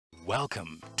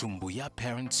Welcome to Mbuya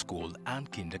Parent School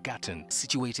and Kindergarten,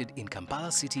 situated in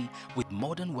Kampala City with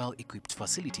modern, well-equipped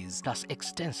facilities plus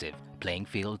extensive playing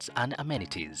fields and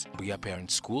amenities. Mbuya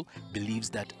Parent School believes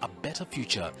that a better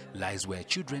future lies where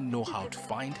children know how to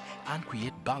find and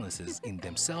create balances in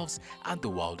themselves and the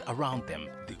world around them.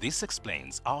 This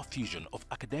explains our fusion of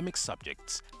academic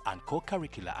subjects and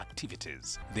co-curricular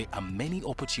activities. There are many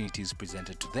opportunities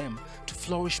presented to them to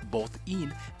flourish both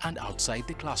in and outside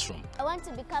the classroom. I want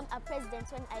to become a president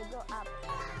when I grow up.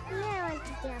 I want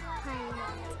to be a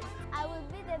pilot. I will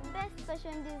be the best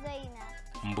fashion designer.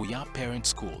 Mbuya Parent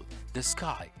School, the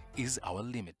sky is our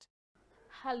limit.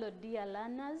 Hello dear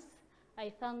learners,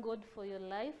 I thank God for your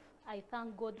life. I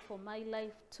thank God for my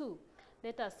life too.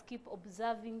 Let us keep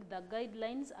observing the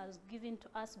guidelines as given to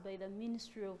us by the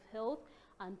Ministry of Health,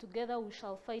 and together we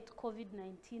shall fight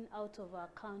COVID-19 out of our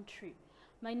country.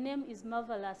 My name is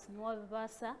Marvelous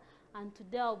Nwabasa, and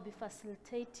today I'll be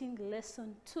facilitating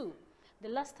lesson 2. The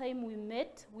last time we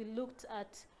met, we looked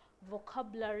at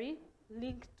vocabulary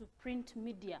linked to print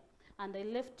media, and I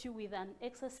left you with an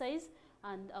exercise,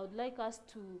 and I would like us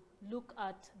to look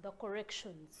at the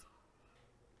corrections.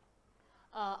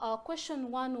 Our question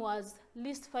 1 was,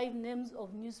 list 5 names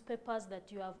of newspapers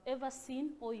that you have ever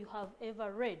seen or you have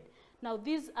ever read. Now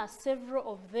these are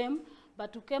several of them,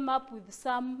 but we came up with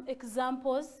some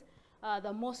examples.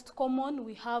 The most common,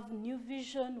 we have New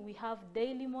Vision, we have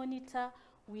Daily Monitor,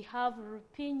 we have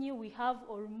Rupinyi, we have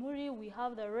Ormuri, we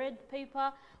have the Red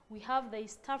Paper, we have the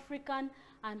East African,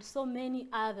 and so many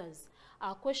others.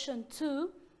 Our question 2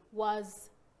 was,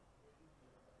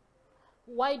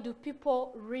 why do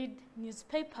people read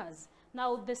newspapers?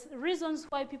 Now, the reasons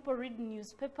why people read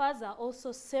newspapers are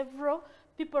also several.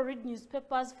 People read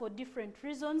newspapers for different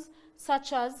reasons,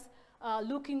 such as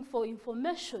looking for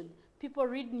information. People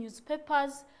read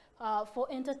newspapers for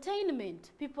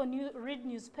entertainment. People read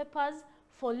newspapers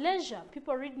for leisure.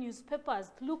 People read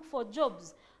newspapers to look for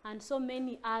jobs, and so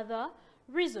many other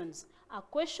reasons.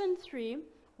 Question 3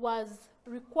 was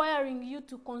requiring you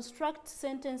to construct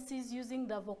sentences using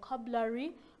the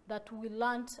vocabulary that we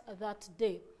learned that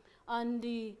day. And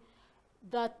the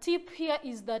tip here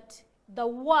is that the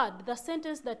word, the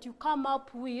sentence that you come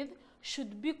up with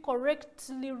should be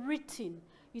correctly written.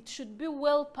 It should be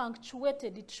well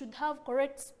punctuated. It should have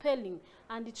correct spelling,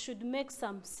 and it should make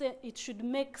sense.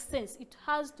 It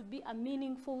has to be a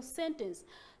meaningful sentence.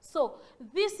 So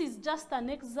this is just an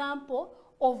example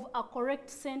of a correct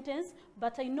sentence,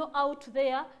 but I know out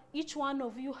there each one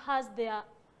of you has their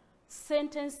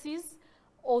sentences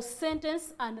or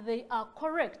sentence, and they are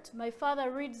correct. My father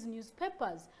reads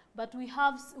newspapers, but we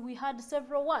had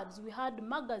several words. We had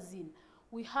magazine,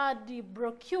 we had the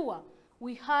brochure,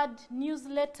 we had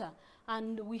newsletter,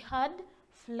 and we had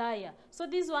flyer. So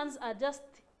these ones are just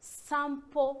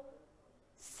sample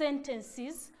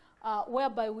sentences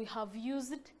whereby we have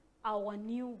used our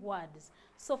new words.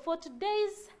 So for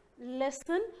today's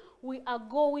lesson, we are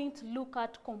going to look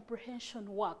at comprehension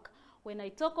work. When I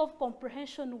talk of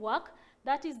comprehension work,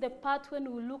 that is the part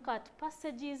when we look at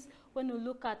passages, when we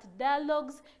look at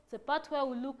dialogues. It's the part where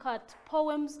we look at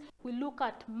poems, we look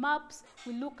at maps,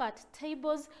 we look at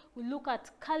tables, we look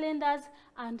at calendars,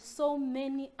 and so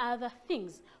many other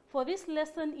things. For this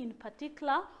lesson in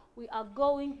particular, we are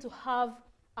going to have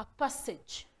a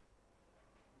passage.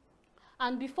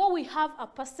 And before we have a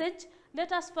passage,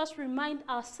 let us first remind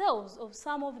ourselves of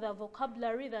some of the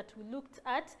vocabulary that we looked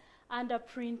at under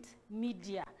print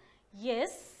media.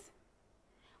 Yes?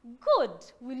 Good.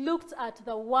 We looked at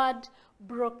the word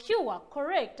brochure.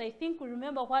 Correct. I think we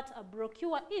remember what a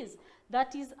brochure is.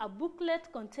 That is a booklet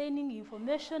containing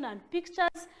information and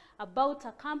pictures about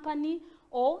a company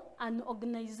or an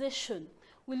organization.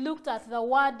 We looked at the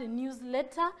word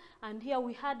newsletter, and here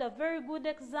we had a very good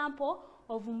example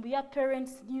of Mbuya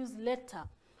Parents newsletter.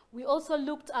 We also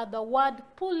looked at the word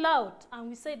pull out, and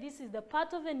we said this is the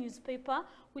part of a newspaper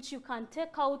which you can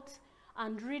take out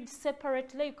and read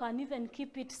separately. You can even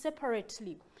keep it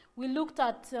separately. We looked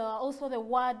at also the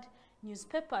word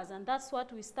newspapers, and that's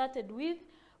what we started with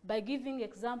by giving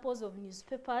examples of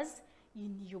newspapers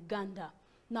in Uganda.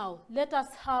 Now, let us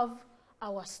have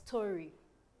our story.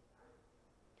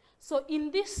 So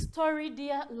in this story,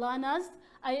 dear learners,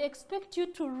 I expect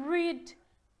you to read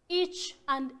each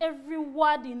and every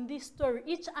word in this story,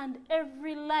 each and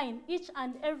every line, each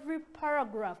and every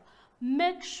paragraph.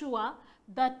 Make sure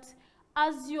that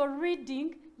as you're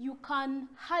reading, you can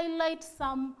highlight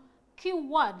some key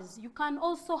words. You can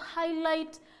also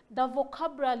highlight the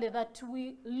vocabulary that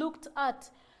we looked at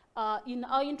in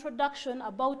our introduction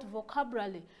about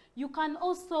vocabulary. You can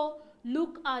also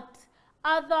look at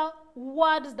other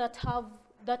words that have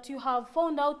that you have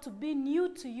found out to be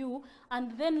new to you,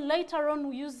 and then later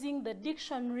on using the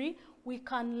dictionary, we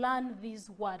can learn these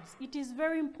words. It is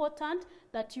very important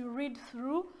that you read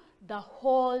through the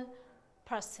whole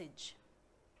passage.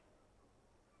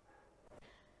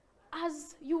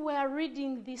 As you were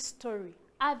reading this story,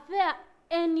 are there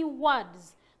any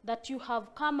words that you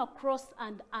have come across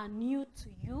and are new to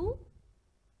you?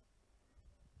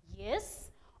 Yes?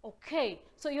 Okay,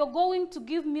 so you're going to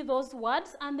give me those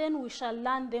words and then we shall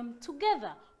learn them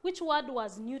together. Which word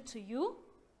was new to you?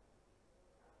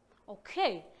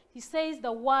 Okay, he says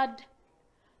the word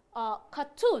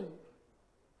cartoon.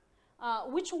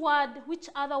 Which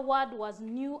other word was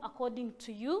new according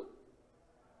to you?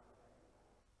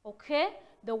 Okay,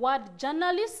 the word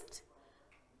journalist.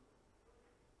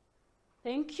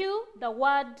 Thank you. The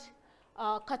word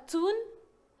cartoon.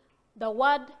 The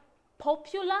word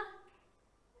popular.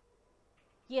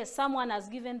 Yes, someone has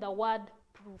given the word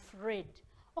proofread.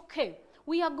 Okay,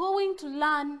 we are going to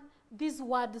learn these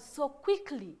words so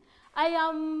quickly.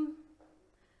 I'm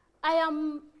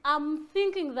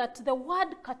thinking that the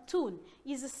word cartoon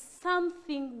is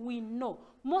something we know.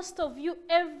 Most of you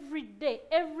every day,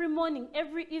 every morning,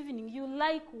 every evening, you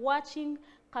like watching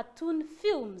cartoon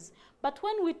films. But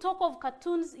when we talk of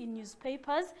cartoons in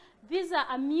newspapers, these are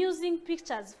amusing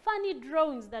pictures, funny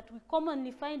drawings that we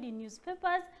commonly find in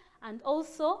newspapers and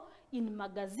also in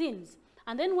magazines.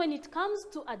 And then when it comes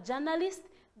to a journalist,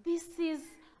 this is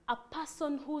a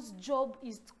person whose job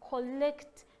is to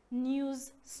collect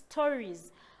news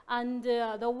stories. And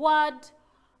the word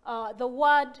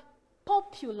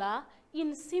popular,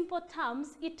 in simple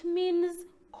terms, it means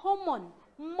common,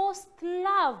 most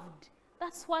loved.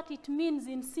 That's what it means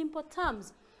in simple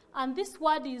terms. And this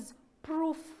word is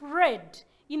proofread.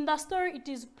 In the story, it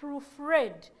is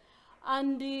proofread.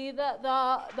 And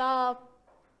the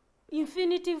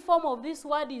infinitive form of this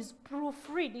word is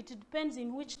proofread. It depends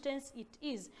in which tense it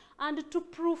is. And to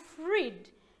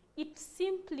proofread, it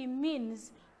simply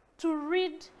means to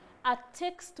read a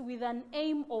text with an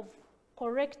aim of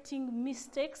correcting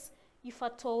mistakes, if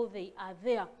at all they are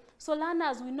there. So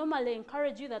learners, we normally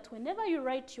encourage you that whenever you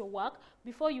write your work,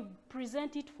 before you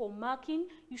present it for marking,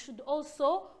 you should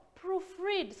also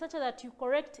proofread such that you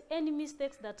correct any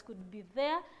mistakes that could be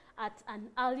there at an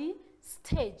early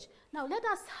stage. Now let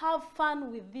us have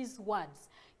fun with these words.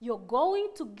 You're going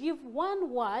to give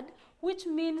one word which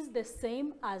means the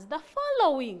same as the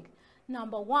following.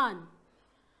 Number one,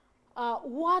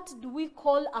 what do we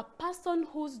call a person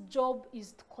whose job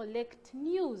is to collect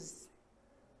news?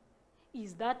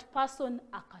 Is that person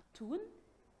a cartoon?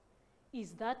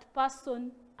 Is that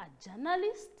person a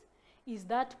journalist? Is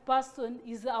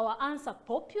our answer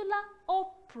popular or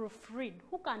proofread?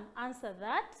 Who can answer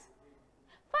that?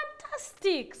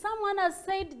 Fantastic! Someone has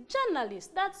said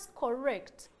journalist. That's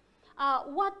correct.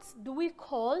 What do we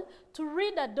call to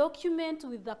read a document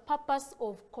with the purpose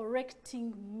of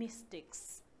correcting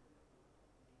mistakes?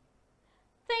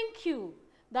 Thank you.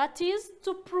 That is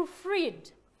to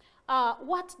proofread.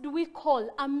 What do we call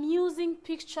amusing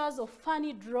pictures of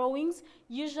funny drawings,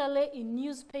 usually in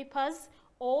newspapers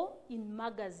or in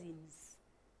magazines?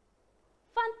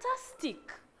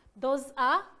 Fantastic. Those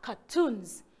are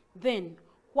cartoons. Then,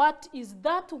 what is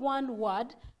that one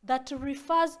word that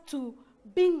refers to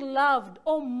being loved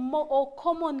or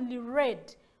commonly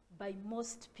read by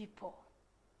most people?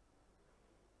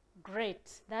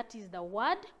 Great. That is the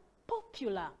word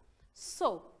popular.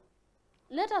 So,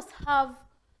 let us have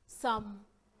some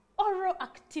oral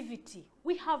activity.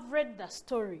 We have read the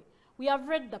story. We have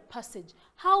read the passage.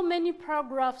 How many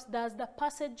paragraphs does the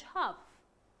passage have?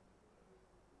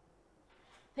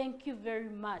 Thank you very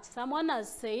much. Someone has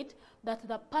said that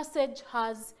the passage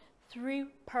has 3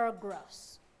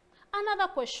 paragraphs.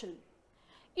 Another question.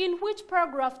 In which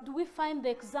paragraph do we find the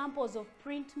examples of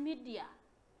print media?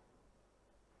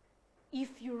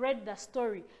 If you read the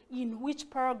story, in which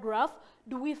paragraph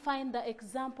do we find the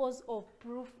examples of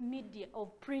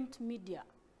print media?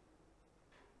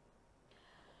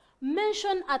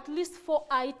 Mention at least 4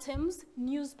 items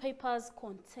newspapers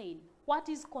contain. What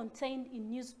is contained in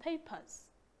newspapers?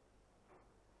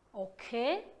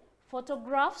 Okay,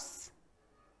 photographs,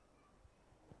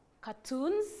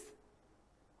 cartoons,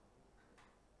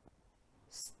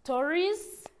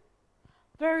 stories.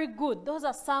 Very good. Those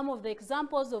are some of the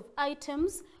examples of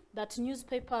items that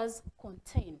newspapers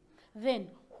contain. Then,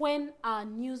 when are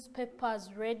newspapers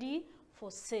ready for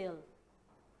sale?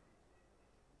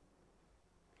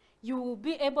 You will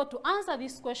be able to answer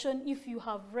this question if you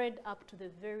have read up to the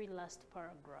very last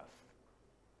paragraph.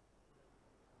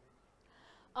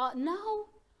 Now,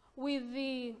 with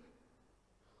you,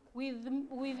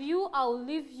 I'll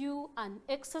leave you an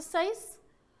exercise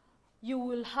you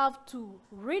will have to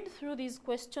read through these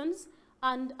questions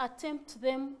and attempt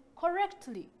them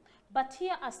correctly. But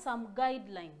here are some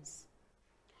guidelines.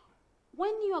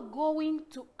 When you are going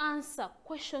to answer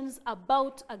questions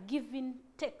about a given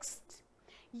text,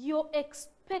 you're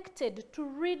expected to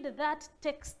read that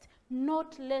text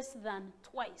not less than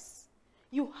twice.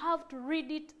 You have to read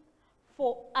it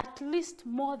for at least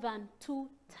more than 2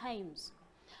 times.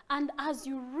 And as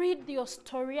you read your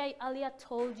story, I earlier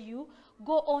told you,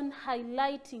 go on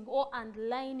highlighting or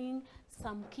underlining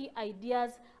some key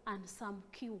ideas and some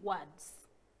key words.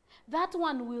 That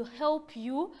one will help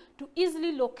you to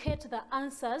easily locate the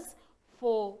answers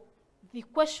for the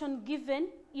question given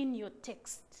in your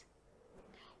text.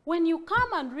 When you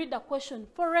come and read a question,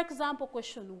 for example,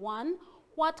 question 1,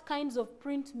 what kinds of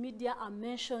print media are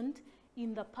mentioned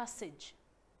in the passage?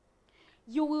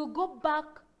 You will go back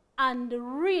and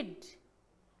read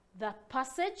that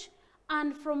passage,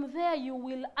 and from there you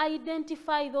will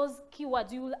identify those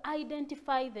keywords. You will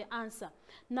identify the answer.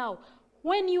 Now,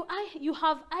 when you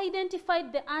have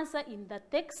identified the answer in the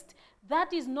text,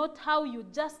 that is not how you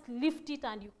just lift it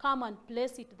and you come and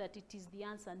place it that it is the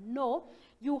answer. No,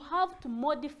 you have to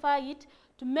modify it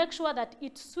to make sure that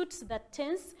it suits the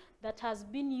tense that has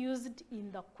been used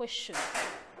in the question.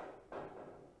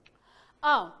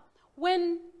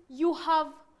 When you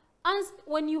have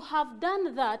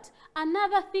done that,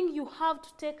 another thing you have to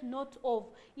take note of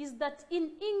is that in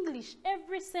English,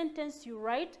 every sentence you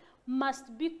write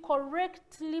must be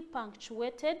correctly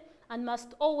punctuated and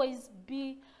must always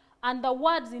be, and the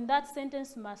words in that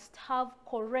sentence must have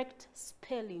correct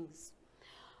spellings.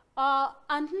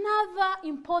 Another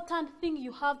important thing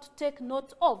you have to take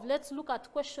note of, let's look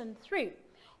at question 3.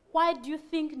 Why do you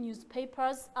think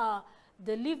newspapers are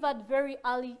delivered very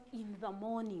early in the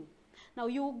morning? Now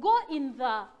you go in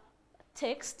the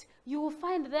text, you will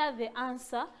find there the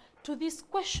answer to this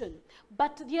question.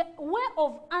 But the way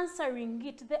of answering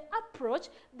it, the approach,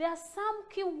 there are some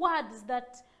key words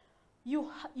that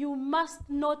you must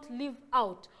not leave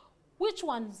out. Which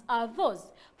ones are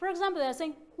those? For example, they are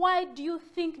saying, why do you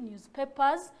think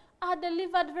newspapers are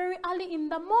delivered very early in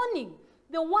the morning?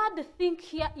 The word think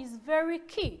here is very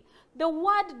key. The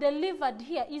word delivered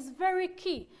here is very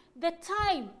key. The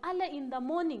time, early in the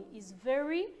morning, is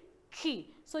very key.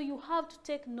 So you have to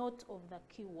take note of the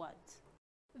key words.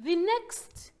 The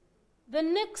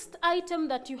next item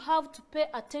that you have to pay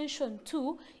attention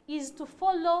to is to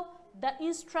follow the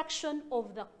instruction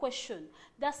of the question.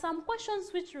 There are some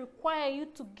questions which require you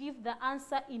to give the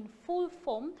answer in full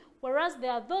form, whereas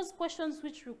there are those questions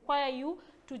which require you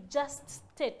to just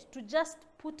state, to just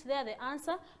put there the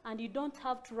answer, and you don't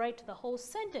have to write the whole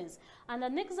sentence. And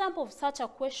an example of such a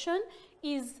question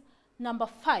is number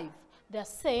 5. They're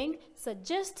saying,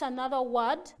 suggest another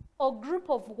word or group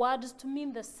of words to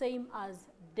mean the same as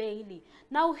daily.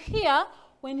 Now here,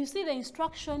 when you see the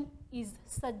instruction is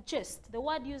suggest, the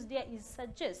word used there is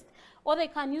suggest, or they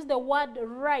can use the word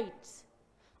write,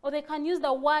 or they can use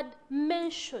the word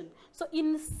mention. So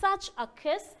in such a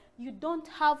case, you don't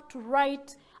have to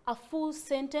write a full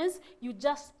sentence. You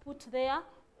just put there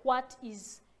what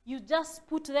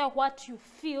you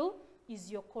feel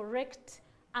is your correct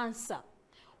answer.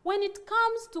 When it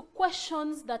comes to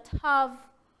questions that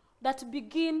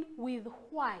begin with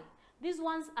why, these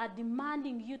ones are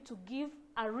demanding you to give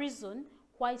a reason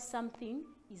why something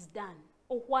is done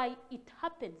or why it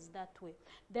happens that way.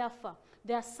 Therefore,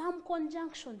 there are some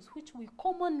conjunctions which we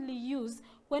commonly use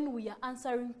when we are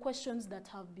answering questions that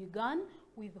have begun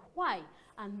with why.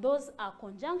 And those are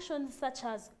conjunctions such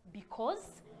as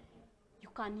because, you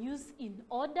can use in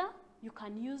order, you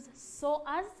can use so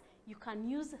as, you can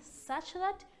use such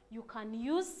that, you can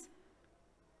use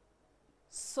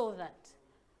so that.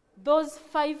 Those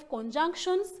 5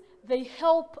 conjunctions, they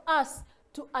help us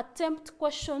to attempt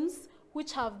questions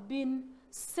which have been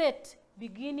set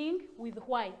beginning with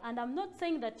why. And I'm not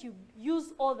saying that you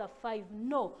use all the 5.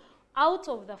 No. Out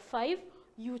of the 5,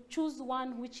 you choose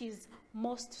one which is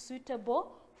most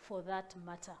suitable for that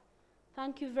matter.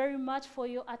 Thank you very much for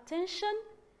your attention.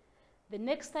 The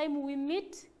next time we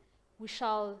meet, we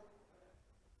shall...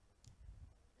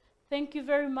 Thank you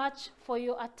very much for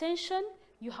your attention.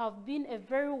 You have been a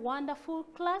very wonderful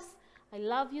class. I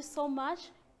love you so much.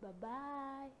 Bye-bye.